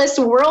medalist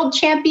world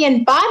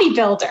champion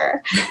bodybuilder.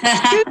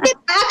 You can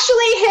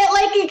actually hit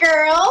like a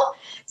girl.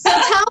 So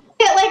tell me,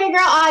 Hit Like a Like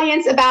a Girl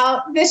audience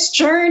about this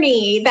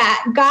journey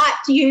that got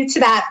you to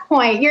that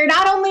point. You're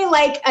not only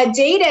like a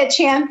data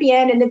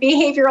champion in the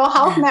Behavioral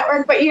Health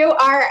Network, but you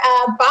are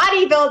a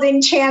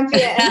bodybuilding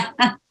champion.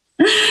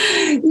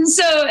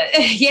 So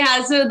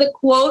the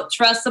quote,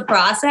 trust the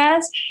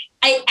process.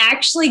 I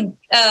actually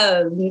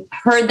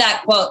heard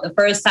that quote the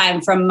first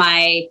time from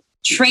my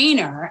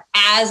trainer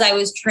as I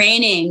was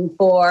training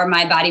for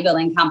my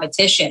bodybuilding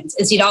competitions.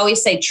 Is he'd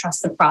always say,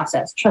 trust the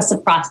process, trust the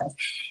process.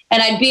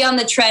 And I'd be on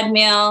the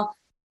treadmill,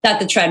 the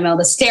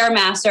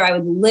Stairmaster. I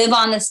would live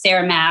on the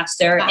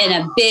Stairmaster in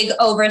a big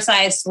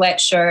oversized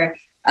sweatshirt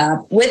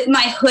with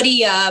my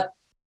hoodie up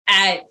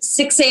at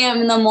 6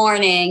 a.m. in the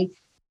morning.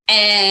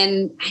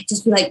 And I'd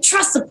just be like,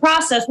 trust the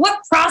process. What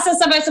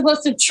process am I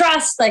supposed to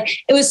trust? Like,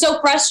 it was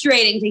so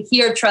frustrating to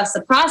hear trust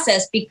the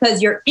process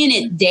because you're in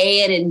it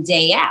day in and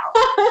day out.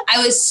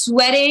 I was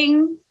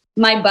sweating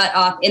my butt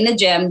off in the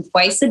gym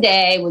twice a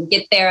day, would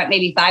get there at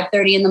maybe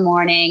 5:30 in the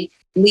morning,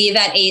 leave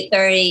at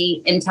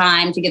 8:30 in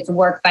time to get to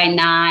work by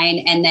 9,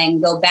 and then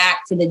go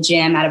back to the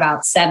gym at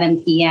about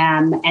 7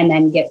 p.m. and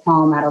then get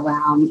home at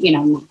around,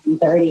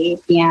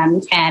 9:30 p.m.,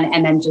 10,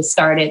 and then just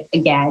start it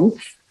again.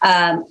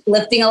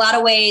 Lifting a lot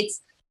of weights,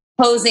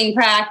 posing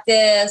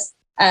practice.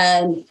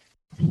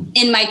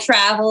 In my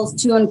travels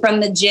to and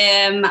from the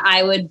gym,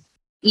 I would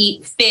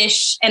eat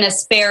fish and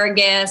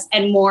asparagus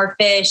and more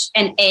fish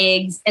and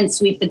eggs and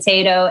sweet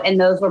potato. And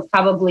those were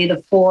probably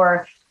the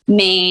 4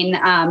 main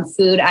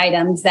food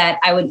items that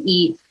I would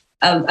eat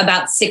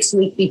about 6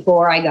 weeks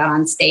before I got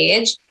on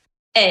stage.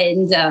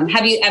 And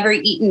have you ever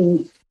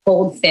eaten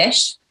cold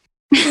fish?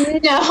 No,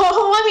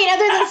 I mean,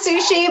 other than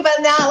sushi, but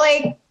not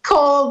like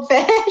cold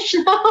fish.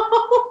 No.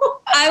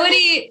 I would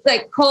eat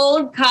like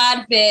cold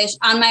codfish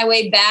on my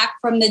way back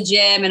from the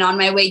gym and on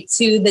my way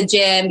to the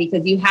gym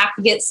because you have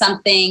to get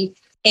something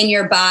in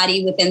your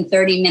body within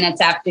 30 minutes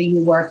after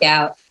you work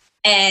out.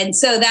 And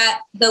so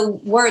that the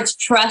words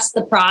trust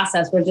the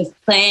process were just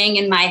playing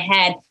in my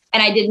head.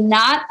 And I did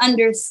not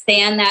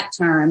understand that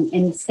term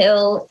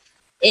until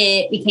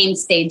it became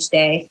stage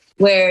day,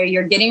 where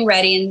you're getting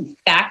ready and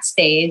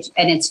backstage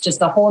and it's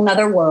just a whole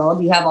nother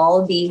world. You have all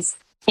of these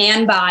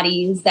hand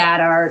bodies that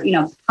are,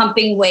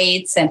 pumping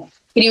weights and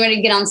getting ready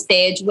to get on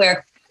stage,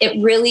 where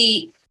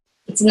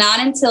it's not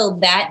until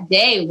that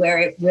day where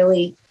it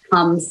really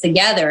comes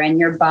together and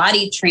your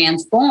body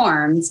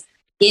transforms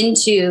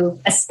into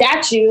a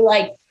statue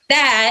like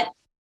that.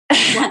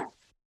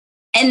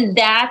 And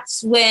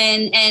that's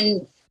when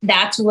I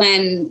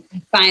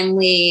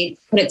finally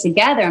put it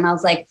together. And I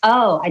was like,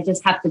 oh, I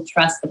just have to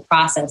trust the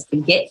process to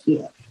get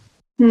here.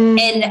 Mm.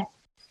 And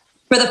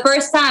for the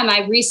first time,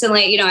 I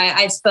recently,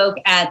 I spoke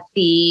at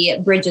the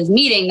Bridges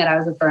meeting that I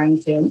was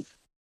referring to.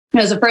 It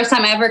was the first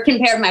time I ever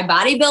compared my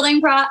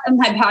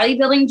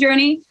bodybuilding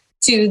journey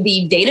to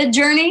the data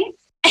journey.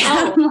 And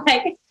I'm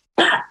like,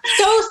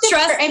 so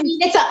trust. I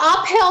mean, it's an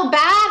uphill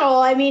battle.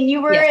 I mean,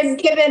 you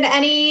weren't given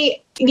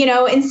any,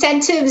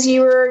 incentives.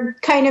 You were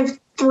kind of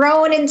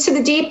thrown into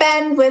the deep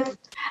end with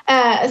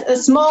a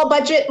small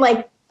budget,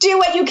 like do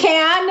what you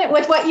can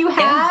with what you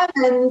have.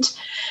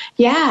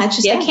 Yeah. And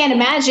I can't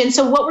imagine.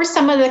 So what were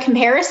some of the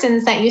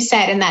comparisons that you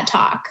said in that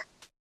talk?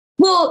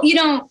 Well,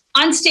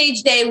 on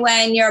stage day,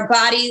 when your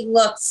body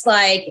looks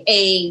like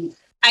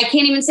I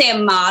can't even say a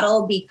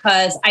model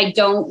because I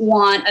don't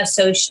want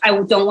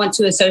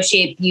to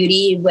associate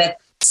beauty with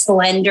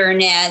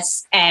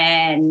slenderness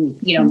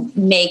and,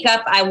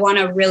 makeup. I want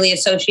to really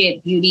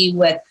associate beauty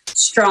with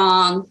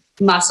strong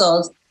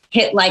muscles,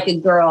 hit like a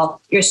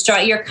girl. You're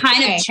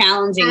kind of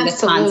challenging the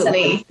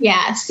concept.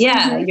 Yes.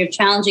 Yeah. You're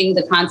challenging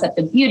the concept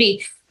of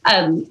beauty.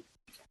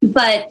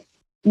 But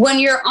when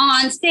you're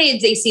on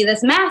stage, they see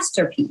this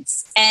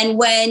masterpiece. And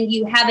when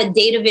you have a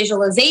data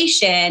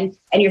visualization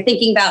and you're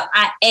thinking about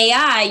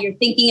AI, you're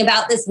thinking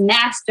about this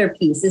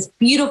masterpiece, this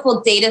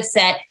beautiful data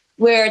set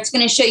where it's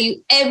going to show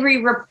you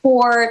every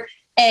report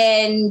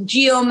and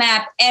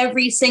geomap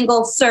every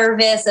single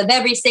service of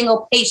every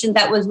single patient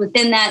that was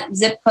within that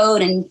zip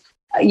code. And,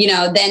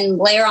 then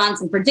layer on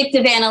some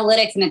predictive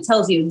analytics and it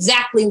tells you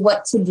exactly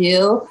what to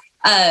do.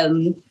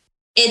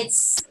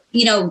 It's,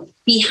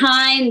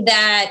 behind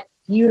that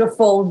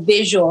beautiful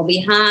visual,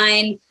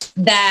 behind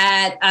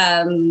that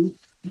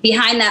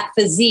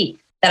physique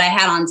that I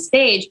had on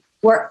stage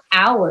were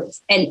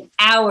hours and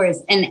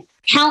hours and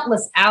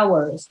countless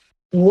hours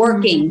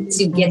working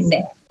to get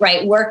there,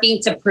 right?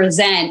 Working to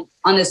present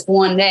on this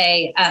one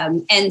day.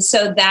 And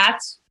so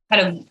that's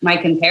kind of my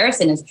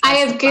comparison is I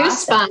have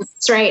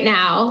goosebumps right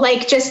now,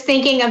 like just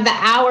thinking of the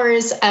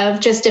hours of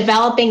just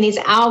developing these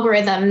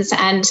algorithms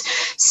and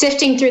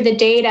sifting through the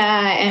data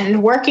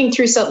and working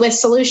through with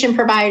solution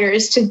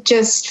providers to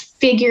just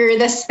figure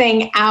this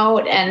thing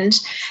out. And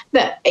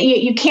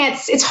you can't,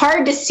 it's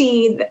hard to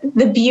see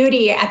the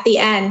beauty at the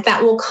end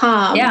that will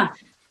come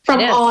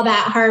from all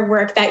that hard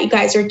work that you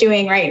guys are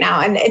doing right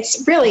now. And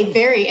it's really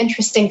very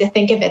interesting to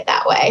think of it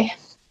that way.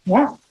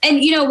 Yeah.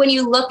 And, when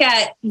you look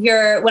at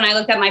when I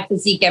looked at my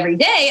physique every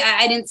day,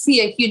 I didn't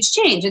see a huge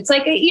change. It's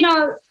like,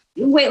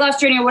 weight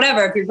loss journey or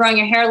whatever. If you're growing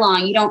your hair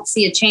long, you don't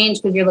see a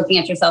change because you're looking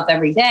at yourself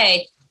every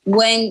day.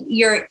 when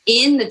you're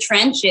in the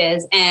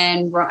trenches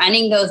and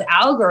running those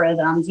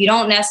algorithms, you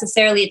don't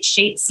necessarily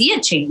see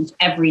a change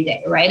every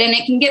day, right? And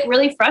it can get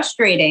really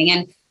frustrating.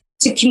 And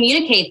to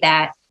communicate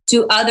that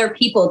to other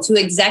people, to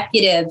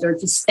executives or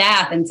to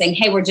staff and saying,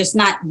 hey, we're just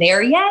not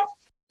there yet.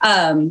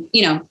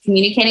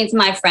 Communicating to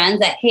my friends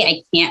that, hey,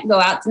 I can't go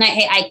out tonight.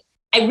 Hey,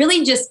 I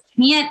really just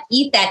can't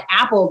eat that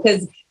apple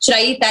because should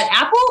I eat that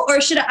apple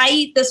or should I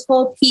eat this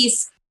whole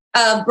piece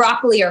of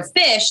broccoli or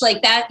fish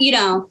like that?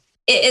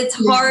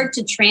 It's hard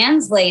to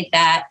translate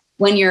that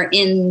when you're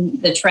in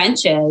the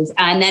trenches.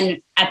 And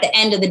then at the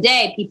end of the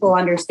day, people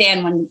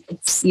understand when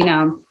it's,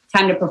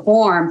 time to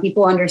perform.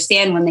 People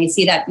understand when they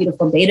see that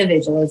beautiful data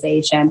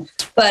visualization.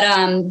 But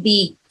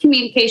the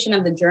communication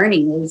of the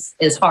journey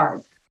is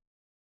hard.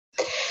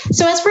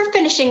 So as we're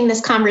finishing this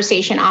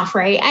conversation off,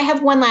 Ray, I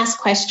have one last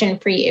question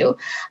for you.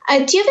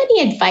 Do you have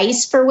any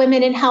advice for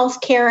women in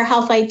healthcare or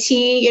health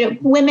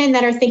IT, women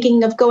that are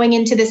thinking of going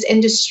into this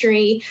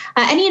industry?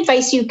 Any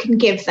advice you can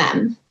give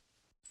them?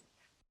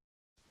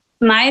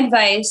 My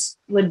advice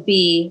would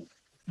be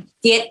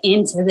get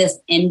into this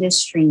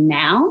industry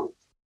now.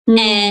 Mm-hmm.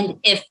 And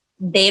if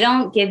they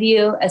don't give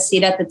you a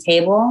seat at the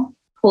table,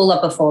 pull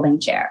up a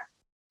folding chair.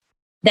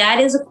 That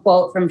is a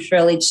quote from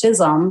Shirley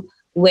Chisholm,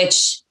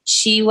 which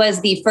she was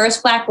the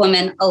first Black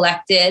woman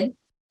elected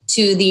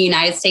to the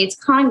United States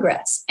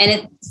Congress. And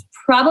it's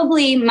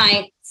probably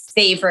my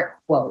favorite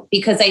quote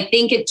because I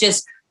think it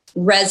just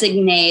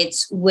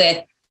resonates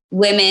with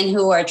women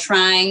who are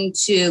trying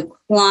to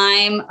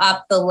climb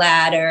up the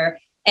ladder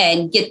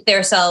and get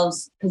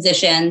themselves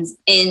positions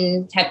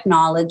in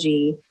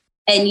technology.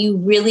 And you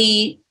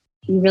really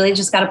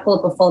just got to pull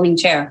up a folding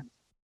chair.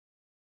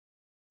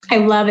 I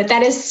love it.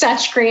 That is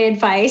such great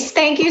advice.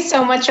 Thank you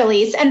so much,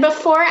 Elise. And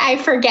before I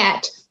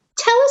forget,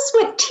 tell us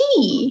what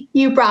tea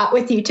you brought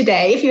with you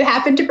today, if you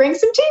happen to bring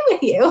some tea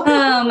with you.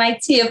 Oh, my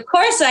tea. Of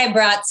course I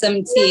brought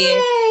some tea.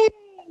 Yay.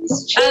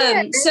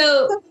 Cheers.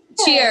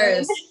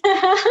 Cheers.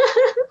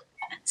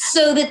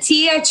 So the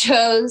tea I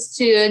chose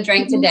to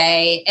drink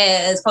today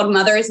is called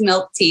Mother's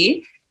Milk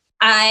Tea.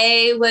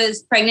 I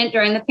was pregnant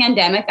during the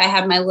pandemic. I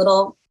had my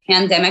little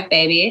pandemic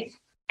baby.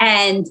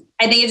 And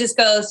I think it just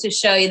goes to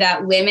show you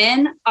that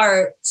women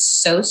are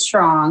so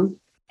strong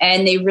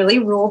and they really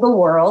rule the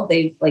world.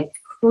 They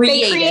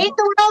create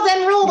the world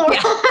and rule the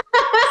world.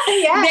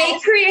 Yeah. They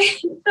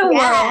create the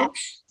world.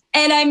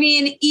 And I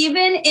mean,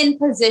 even in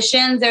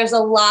positions, there's a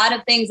lot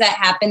of things that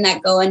happen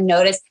that go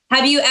unnoticed.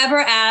 Have you ever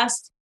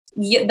asked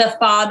the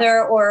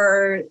father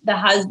or the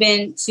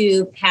husband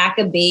to pack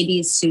a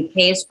baby's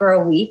suitcase for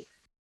a week?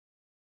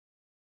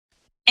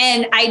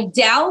 And I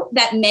doubt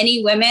that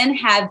many women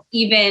have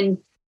even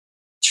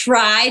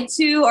tried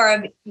to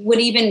or would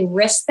even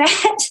risk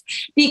that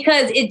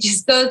because it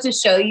just goes to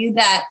show you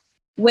that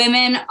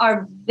women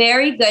are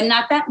very good,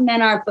 not that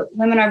men are, but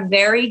women are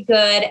very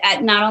good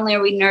at not only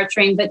are we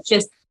nurturing, but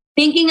just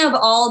thinking of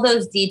all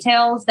those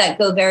details that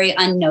go very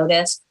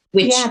unnoticed.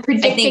 Which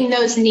predicting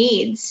those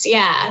needs.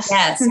 Yes.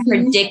 Mm-hmm.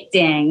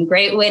 Predicting.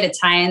 Great way to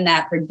tie in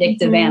that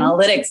predictive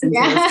analytics into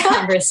this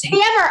conversation.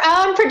 We have our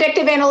own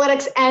predictive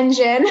analytics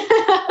engine.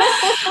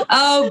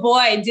 Oh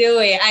boy, do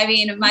we. I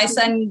mean, my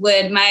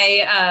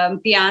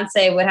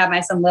fiance would have my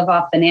son live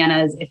off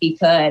bananas if he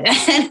could.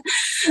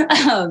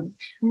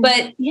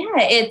 But yeah,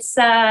 it's,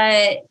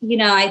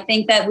 I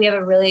think that we have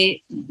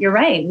you're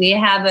right. We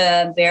have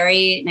a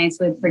very nice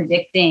way of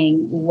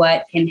predicting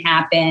what can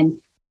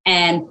happen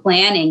and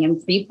planning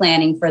and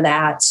pre-planning for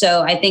that.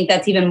 So I think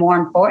that's even more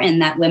important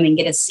that women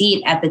get a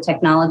seat at the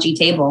technology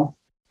table.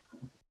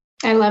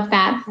 I love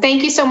that.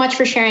 Thank you so much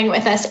for sharing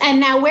with us. And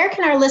now where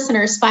can our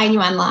listeners find you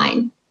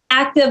online?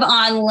 Active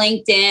on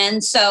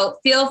LinkedIn. So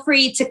feel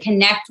free to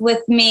connect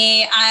with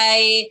me.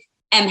 I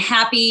am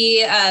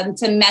happy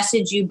to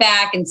message you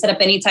back and set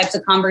up any types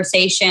of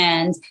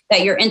conversations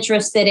that you're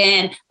interested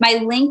in. My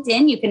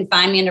LinkedIn, you can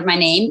find me under my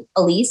name,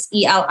 Elise,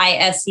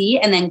 Elise,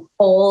 and then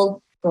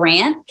Kohl-Grant,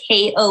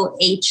 KOHL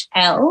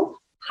 -GRANT.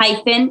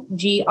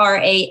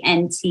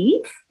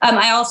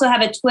 I also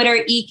have a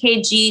Twitter,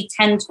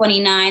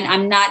 EKG1029.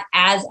 I'm not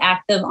as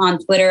active on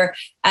Twitter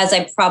as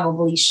I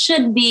probably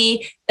should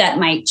be. That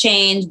might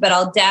change, but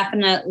I'll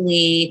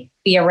definitely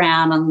be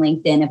around on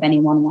LinkedIn if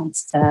anyone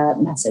wants to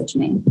message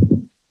me.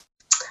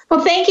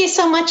 Well, thank you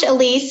so much,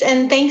 Elise,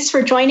 and thanks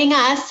for joining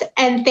us.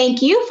 And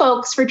thank you,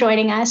 folks, for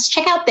joining us.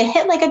 Check out the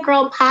Hit Like a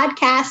Girl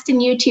podcast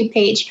and YouTube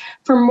page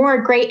for more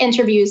great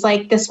interviews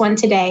like this one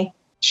today.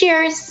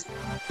 Cheers.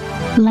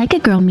 Like a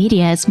Girl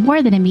Media is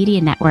more than a media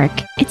network.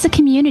 It's a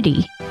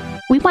community.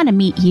 We want to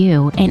meet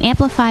you and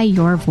amplify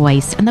your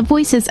voice and the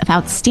voices of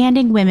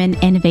outstanding women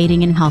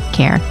innovating in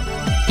healthcare.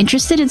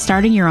 Interested in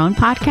starting your own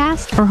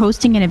podcast or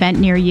hosting an event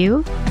near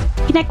you?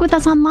 Connect with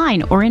us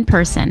online or in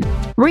person.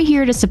 We're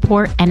here to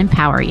support and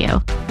empower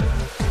you.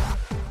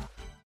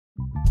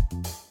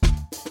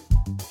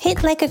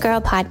 Hit Like a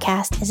Girl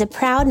podcast is a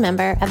proud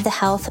member of the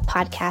Health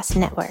Podcast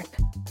Network.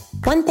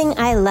 One thing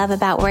I love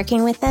about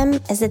working with them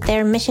is that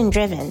they're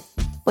mission-driven.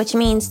 which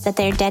means that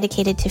they're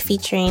dedicated to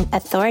featuring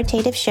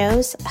authoritative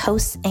shows,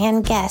 hosts,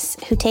 and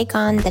guests who take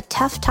on the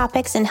tough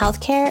topics in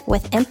healthcare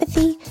with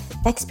empathy,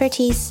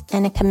 expertise,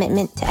 and a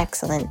commitment to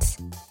excellence.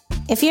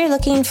 If you're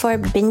looking for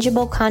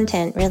bingeable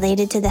content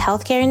related to the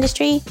healthcare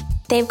industry,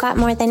 they've got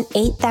more than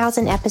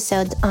 8,000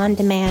 episodes on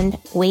demand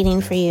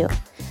waiting for you.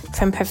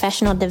 From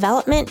professional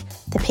development,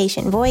 the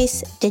patient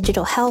voice,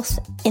 digital health,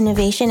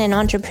 innovation and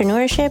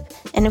entrepreneurship,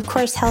 and of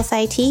course, health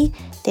IT,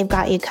 they've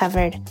got you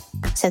covered.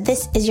 So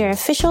this is your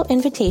official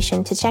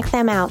invitation to check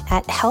them out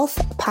at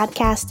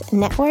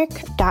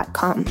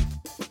healthpodcastnetwork.com.